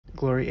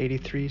Glory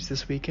 83s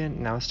this weekend.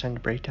 Now it's time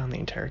to break down the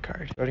entire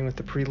card. Starting with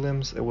the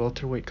prelims, a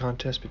welterweight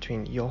contest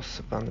between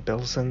Jos van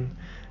Belsen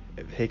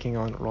taking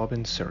on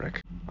Robin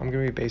Zurich. I'm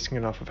going to be basing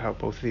it off of how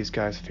both of these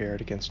guys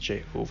fared against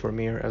Jay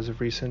Overmeer as of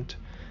recent.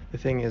 The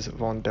thing is,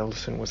 Van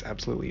Belsen was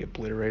absolutely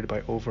obliterated by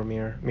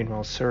Overmeer.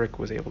 Meanwhile, Zurich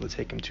was able to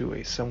take him to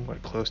a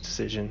somewhat close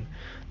decision,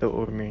 though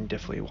Overmeer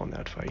definitely won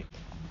that fight.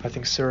 I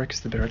think Zurich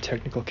is the better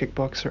technical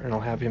kickboxer, and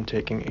I'll have him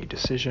taking a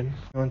decision.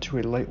 On to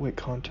a lightweight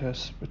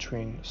contest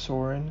between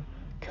Soren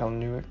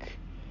Kalnuik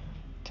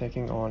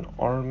taking on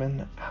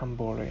Armin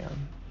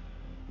Hamborian.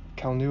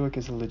 Kalnuik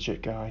is a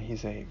legit guy.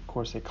 He's of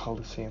course a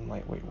Coliseum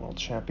lightweight world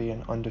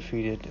champion,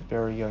 undefeated,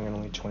 very young and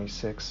only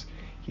 26.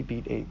 He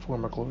beat a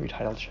former Glory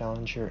title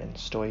challenger in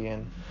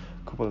Stoyan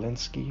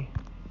Kubelinski.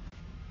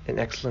 An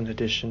excellent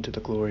addition to the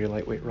Glory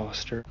lightweight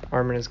roster.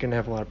 Armin is going to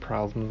have a lot of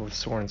problems with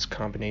Soren's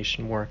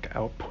combination work,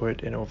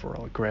 output, and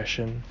overall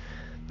aggression.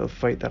 The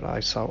fight that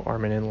I saw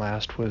Armin in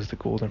last was the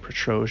Golden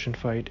Petrosian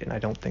fight, and I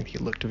don't think he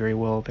looked very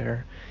well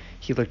there.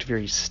 He looked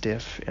very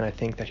stiff, and I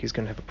think that he's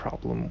going to have a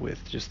problem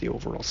with just the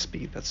overall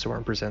speed that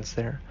Soren presents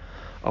there.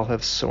 I'll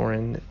have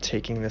Soren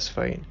taking this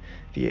fight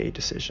via a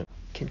decision.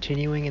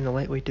 Continuing in the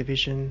lightweight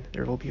division,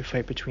 there will be a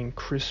fight between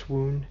Chris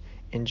Woon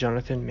and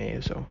Jonathan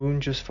Maezo. Woon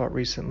just fought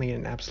recently in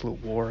an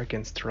absolute war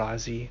against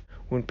Tarazi.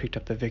 Woon picked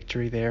up the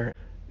victory there.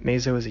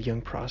 Maezo is a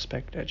young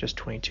prospect at just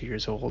 22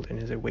 years old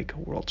and is a Waco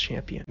world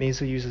champion.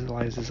 Maezo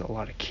utilizes a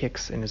lot of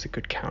kicks and is a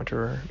good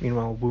counterer.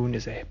 Meanwhile, Woon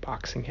is a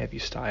boxing heavy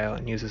style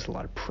and uses a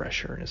lot of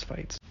pressure in his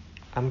fights.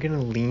 I'm going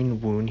to lean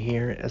Woon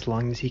here as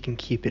long as he can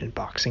keep it in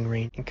boxing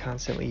range and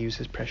constantly use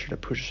his pressure to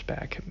push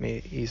back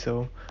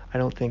Maezo. I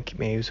don't think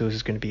Maezo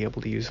is going to be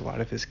able to use a lot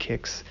of his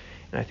kicks,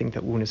 and I think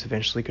that Woon is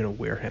eventually going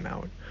to wear him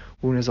out.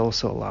 Woon is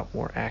also a lot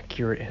more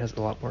accurate and has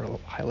a lot more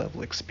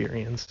high-level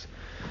experience.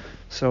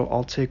 So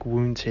I'll take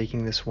Woon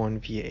taking this one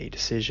via a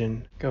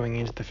decision. Going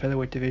into the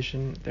featherweight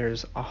division,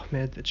 there's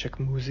Ahmed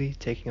Chekmuzi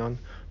taking on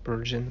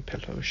Burjan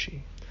Pelosi.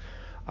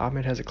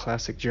 Ahmed has a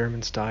classic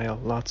German style,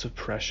 lots of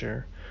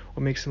pressure.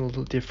 What makes him a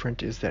little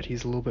different is that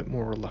he's a little bit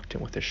more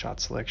reluctant with his shot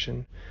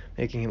selection,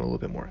 making him a little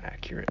bit more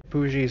accurate.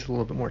 Bougie is a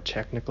little bit more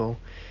technical.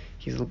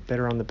 He's a little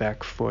better on the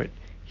back foot.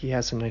 He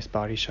has some nice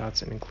body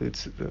shots and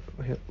includes a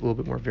little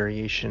bit more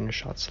variation in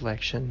shot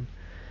selection.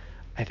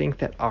 I think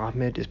that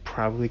Ahmed is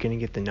probably going to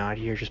get the nod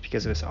here just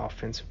because of his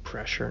offensive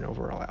pressure and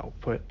overall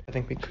output. I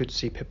think we could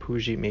see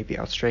Pepuji maybe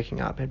outstriking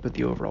Ahmed, but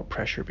the overall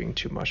pressure being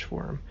too much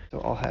for him.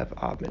 So I'll have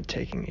Ahmed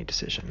taking a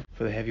decision.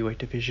 For the heavyweight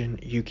division,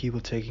 Yuki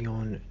will taking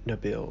on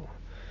Nabil.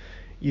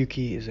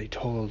 Yuki is a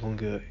taller,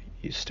 longer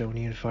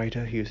Estonian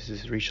fighter. He uses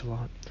his reach a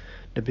lot.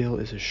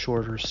 Nabil is a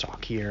shorter,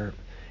 stockier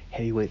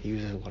heavyweight that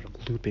uses a lot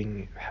of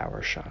looping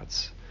power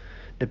shots.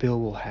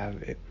 Nabil will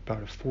have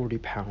about a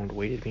 40-pound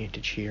weight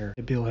advantage here.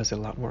 Nabil has a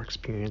lot more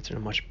experience and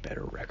a much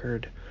better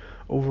record.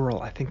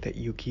 Overall, I think that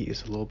Yuki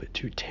is a little bit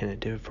too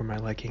tentative for my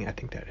liking. I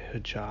think that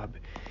Hijab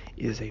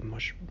is a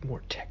much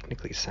more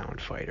technically sound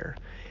fighter,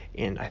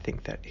 and I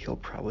think that he'll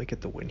probably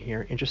get the win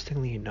here.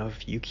 Interestingly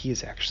enough, Yuki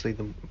is actually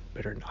the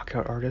better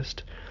knockout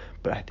artist,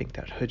 but I think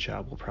that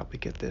Hijab will probably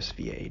get this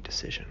via a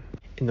decision.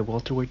 In the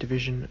welterweight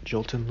division,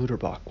 Jolton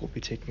Luderbach will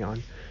be taking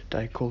on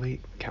Daikoli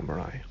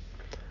Kamurai.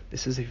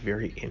 This is a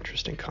very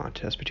interesting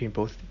contest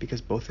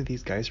because both of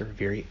these guys are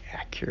very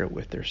accurate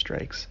with their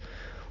strikes.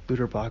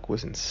 Luderbach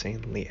was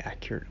insanely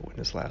accurate in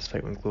his last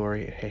fight with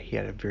Glory. He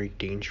had a very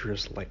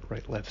dangerous light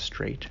right left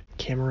straight.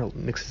 Kamara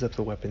mixes up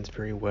the weapons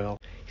very well.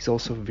 He's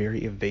also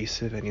very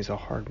evasive and he's a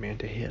hard man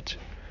to hit.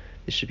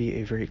 This should be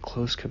a very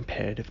close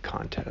competitive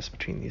contest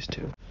between these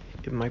two.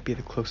 It might be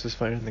the closest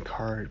fight on the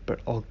card,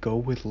 but I'll go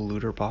with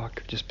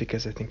Luderbach just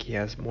because I think he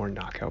has more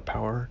knockout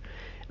power.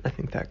 I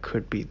think that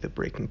could be the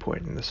breaking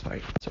point in this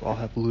fight. So I'll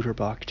have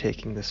Luderbach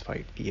taking this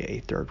fight via a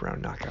third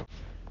round knockout.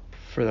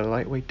 For the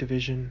lightweight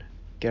division,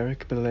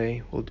 Garrick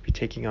Belay will be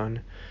taking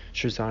on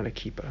Shirzad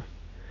Akipa.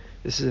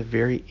 This is a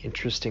very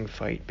interesting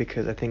fight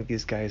because I think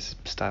these guys'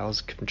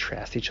 styles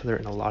contrast each other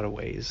in a lot of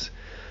ways.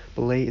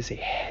 Belay is a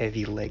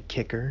heavy leg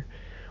kicker,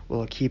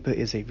 while Akipa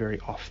is a very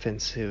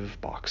offensive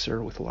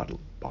boxer with a lot of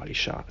body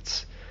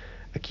shots.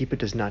 Akipa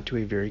does not do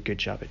a very good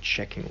job at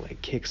checking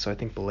leg kicks, so I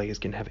think Belay is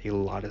going to have a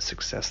lot of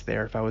success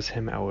there. If I was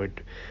him, I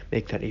would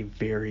make that a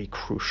very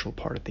crucial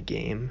part of the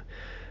game.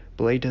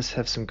 Belay does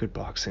have some good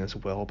boxing as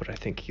well, but I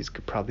think he's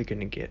probably going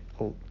to get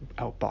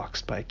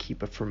outboxed by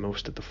Akipa for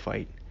most of the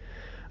fight.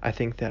 I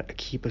think that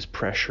Akipa's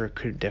pressure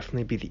could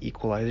definitely be the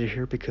equalizer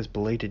here because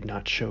Belay did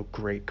not show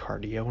great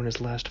cardio in his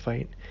last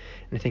fight,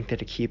 and I think that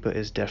Akipa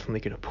is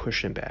definitely going to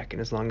push him back,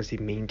 and as long as he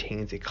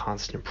maintains a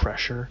constant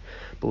pressure,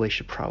 Belay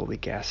should probably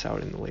gas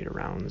out in the later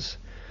rounds.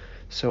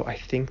 So I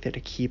think that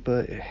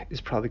Akipa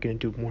is probably going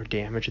to do more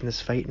damage in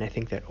this fight, and I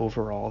think that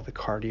overall the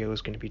cardio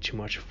is going to be too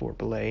much for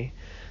Belay.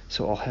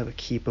 So I'll have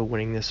Akipa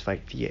winning this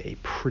fight via a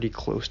pretty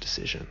close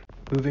decision.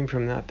 Moving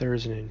from that, there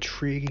is an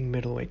intriguing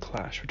middleweight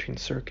clash between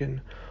Sergej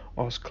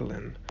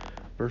Oskalin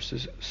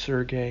versus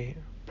Sergej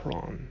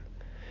Prawn.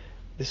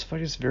 This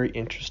fight is very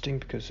interesting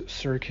because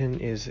Sergej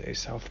is a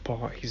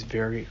southpaw. He's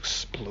very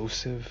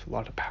explosive, a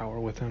lot of power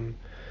with him.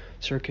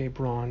 Sergej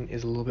Braun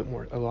is a lot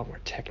more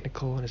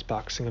technical in his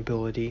boxing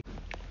ability.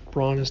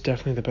 Braun is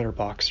definitely the better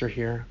boxer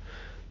here,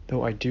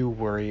 though I do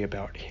worry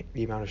about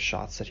the amount of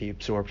shots that he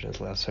absorbed in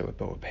his last fight with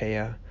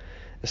Abena,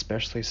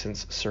 especially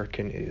since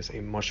Sergej is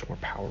a much more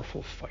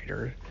powerful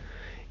fighter.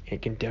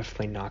 It can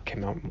definitely knock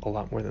him out a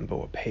lot more than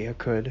Abena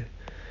could.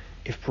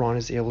 If Braun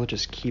is able to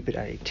just keep it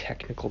at a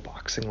technical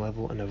boxing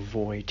level and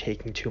avoid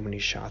taking too many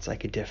shots, I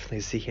could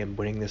definitely see him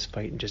winning this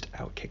fight and just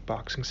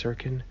out-kickboxing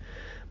Sergej.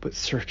 But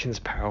Serkin's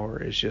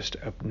power is just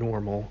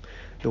abnormal.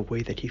 The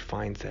way that he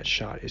finds that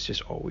shot is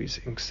just always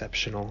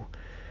exceptional.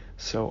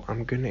 So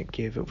I'm going to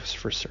give it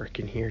for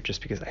Serkin here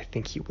just because I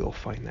think he will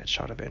find that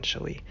shot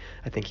eventually.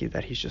 I think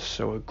that he's just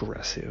so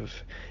aggressive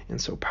and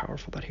so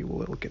powerful that he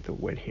will get the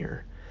win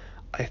here.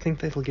 I think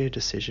that he'll get a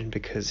decision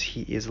because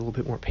he is a little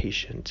bit more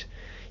patient.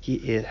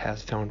 He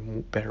has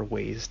found better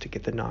ways to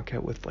get the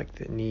knockout with like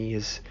the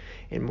knees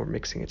and more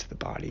mixing it to the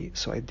body.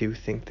 So I do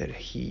think that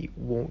he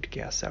won't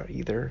gas out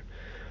either.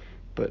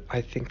 But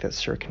I think that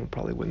Serkin will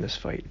probably win this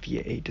fight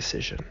via a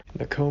decision. In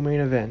the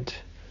co-main event,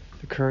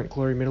 the current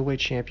Glory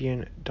middleweight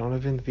champion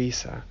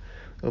Donegi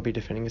will be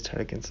defending his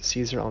title against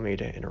Cesar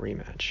Almeida in a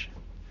rematch.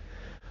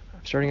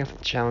 Starting off with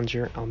the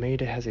challenger,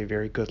 Almeida has a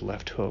very good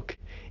left hook.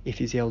 If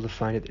he's able to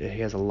find it, he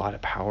has a lot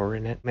of power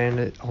in it.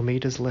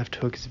 Almeida's left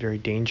hook is very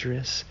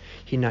dangerous.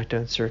 He knocked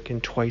down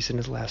Serkin twice in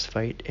his last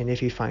fight, and if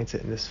he finds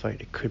it in this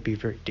fight, it could be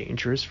very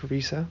dangerous for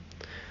Visa.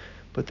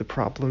 But the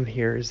problem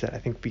here is that I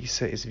think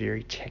Visa is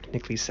very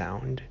technically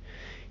sound.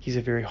 He's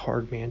a very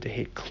hard man to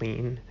hit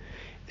clean,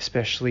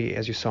 especially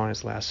as you saw in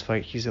his last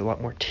fight. He's a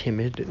lot more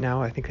timid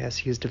now, I think, as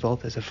he has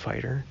developed as a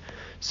fighter.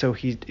 So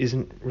he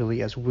isn't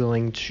really as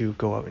willing to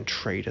go out and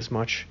trade as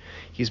much.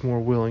 He's more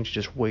willing to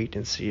just wait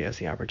and see as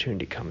the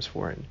opportunity comes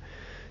for it.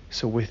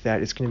 So with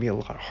that, it's going to be a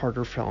lot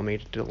harder for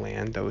Almeida to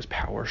land those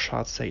power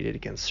shots that he did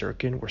against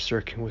Serkin, where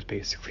Serkin was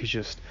basically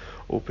just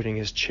opening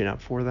his chin up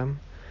for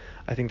them.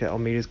 I think that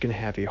Almeida is going to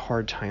have a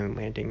hard time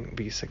landing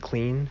Visa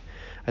clean.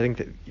 I think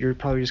that you're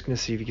probably just going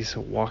to see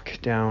Visa walk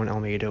down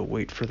Almeida,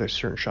 wait for the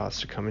certain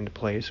shots to come into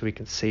play so he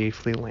can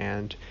safely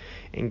land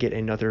and get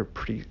another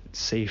pretty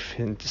safe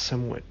and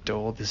somewhat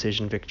dull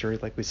decision victory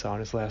like we saw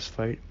in his last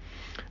fight.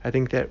 I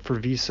think that for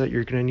Visa,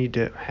 you're going to need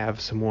to have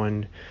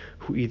someone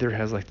who either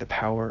has like the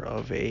power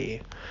of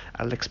a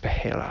Alex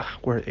Pereira,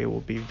 where it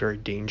will be very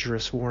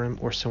dangerous for him,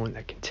 or someone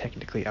that can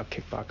technically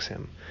out-kickbox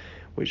him,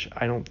 which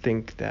I don't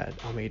think that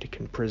Almeida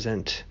can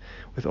present.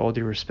 With all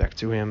due respect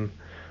to him,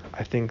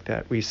 I think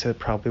that Visa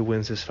probably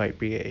wins this fight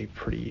via a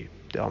pretty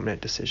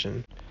dominant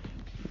decision.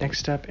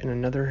 Next up, in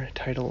another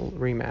title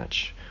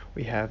rematch,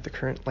 we have the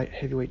current light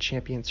heavyweight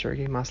champion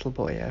Sergej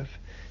Maslobojev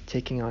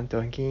taking on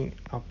Donegi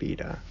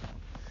Abena.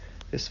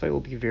 This fight will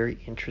be very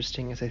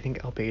interesting as I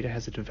think Abena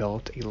has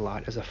developed a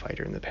lot as a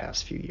fighter in the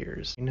past few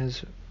years.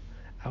 Abena's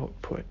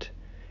output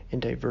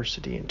and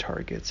diversity in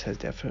targets has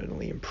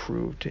definitely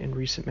improved in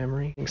recent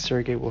memory. I think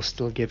Sergej will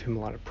still give him a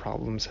lot of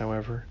problems,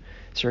 however.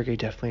 Sergej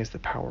definitely has the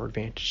power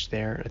advantage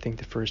there. I think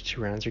the first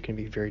two rounds are going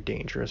to be very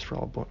dangerous for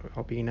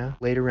Abena.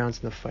 Later rounds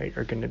in the fight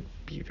are going to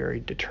be very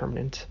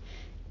determinant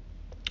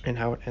in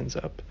how it ends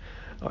up.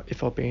 If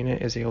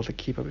Abena is able to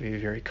keep up a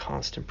very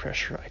constant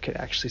pressure, I could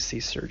actually see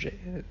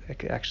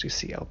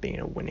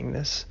Abena winning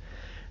this.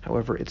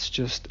 However, it's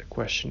just a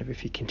question of if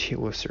he can deal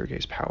with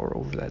Sergej's power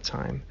over that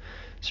time.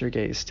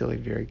 Sergej is still a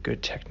very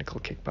good technical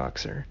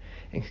kickboxer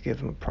and could give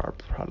him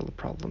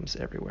problems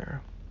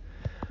everywhere.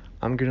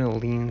 I'm going to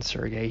lean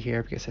Sergej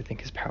here because I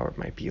think his power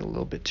might be a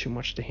little bit too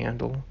much to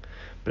handle,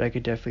 but I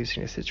could definitely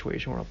see a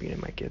situation where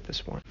Abena might get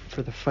this one.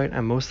 For the fight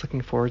I'm most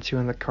looking forward to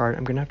on the card,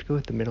 I'm going to have to go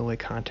with the middleweight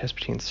contest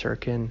between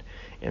Serkin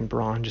and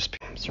Braun. Just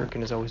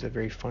Serkin is always a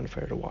very fun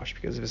fighter to watch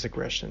because of his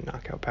aggression and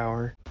knockout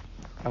power.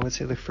 I would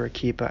say look for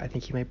Akipa. I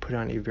think he might put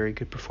on a very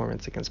good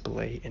performance against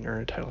Belay and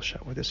earn a title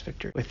shot with this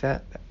victory. With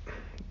that,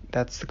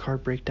 that's the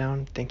card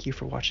breakdown. Thank you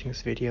for watching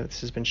this video.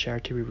 This has been Shower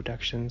TV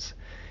Productions.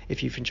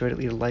 If you've enjoyed it,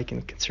 leave a like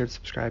and consider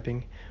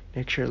subscribing.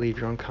 Make sure to leave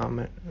your own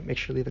comment. Make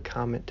sure to leave a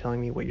comment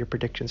telling me what your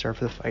predictions are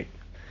for the fight.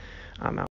 I'm out.